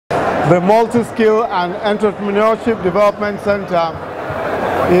The Multi-Skill and Entrepreneurship Development Center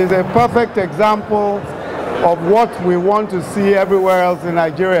is a perfect example of what we want to see everywhere else in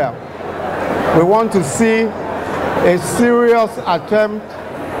Nigeria. We want to see a serious attempt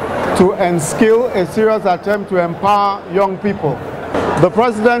to unskill, a serious attempt to empower young people. The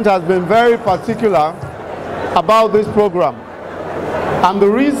President has been very particular about this program. And the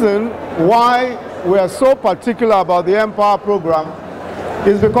reason why we are so particular about the Empower program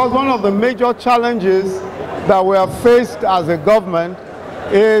is because one of the major challenges that we have faced as a government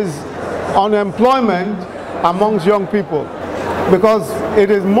is unemployment amongst young people, because it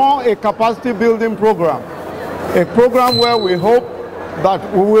is more a capacity building program, a program where we hope that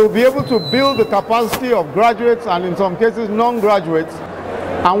we will be able to build the capacity of graduates and in some cases non-graduates,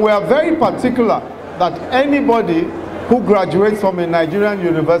 and we are very particular that anybody who graduates from a Nigerian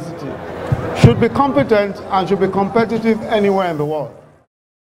university should be competent and should be competitive anywhere in the world.